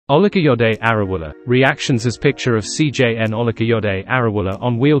Olukayode Ariwoola, reactions as picture of CJN Olukayode Ariwoola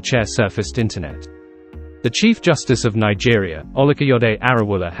on wheelchair surfaced internet. The Chief Justice of Nigeria, Olukayode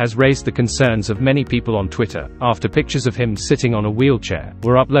Ariwoola, has raised the concerns of many people on Twitter, after pictures of him sitting on a wheelchair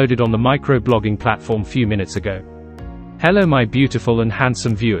were uploaded on the micro-blogging platform few minutes ago. Hello my beautiful and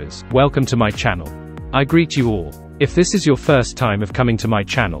handsome viewers, welcome to my channel. I greet you all. If this is your first time of coming to my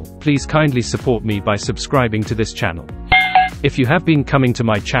channel, please kindly support me by subscribing to this channel. If you have been coming to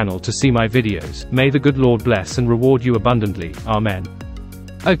my channel to see my videos, may the good Lord bless and reward you abundantly, Amen.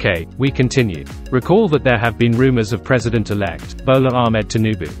 Okay, we continue. Recall that there have been rumors of President-elect Bola Ahmed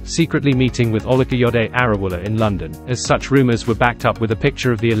Tinubu secretly meeting with Olukayode Ariwoola in London, as such rumors were backed up with a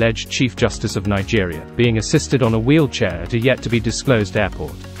picture of the alleged Chief Justice of Nigeria being assisted on a wheelchair at a yet-to-be-disclosed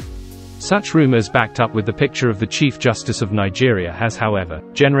airport. Such rumors backed up with the picture of the Chief Justice of Nigeria has, however,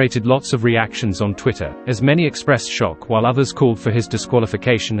 generated lots of reactions on Twitter, as many expressed shock while others called for his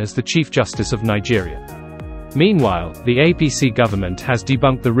disqualification as the Chief Justice of Nigeria. Meanwhile, the APC government has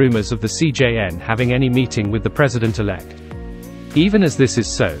debunked the rumors of the CJN having any meeting with the President-elect. Even as this is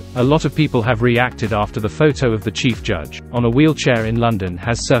so, a lot of people have reacted after the photo of the Chief Judge, on a wheelchair in London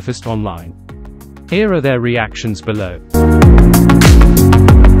has surfaced online. Here are their reactions below.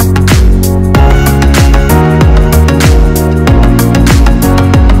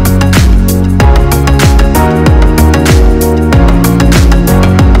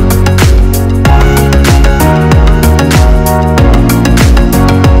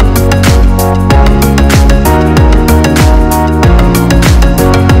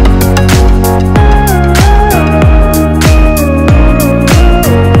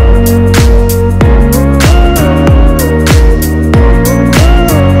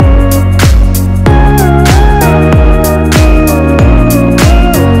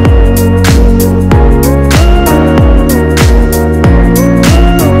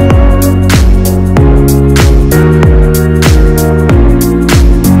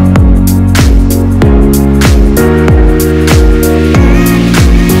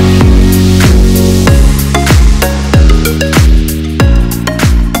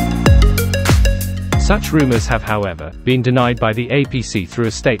 Such rumors have, however, been denied by the APC through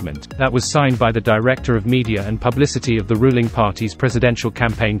a statement that was signed by the Director of Media and Publicity of the ruling party's Presidential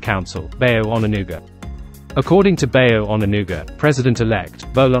Campaign Council, Bayo Onanuga. According to Bayo Onanuga,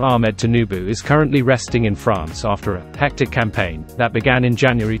 President-elect Bola Ahmed Tinubu is currently resting in France after a hectic campaign that began in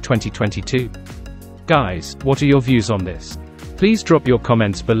January 2022. Guys, what are your views on this? Please drop your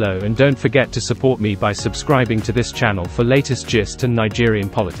comments below and don't forget to support me by subscribing to this channel for latest gist and Nigerian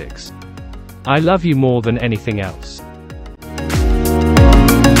politics. I love you more than anything else.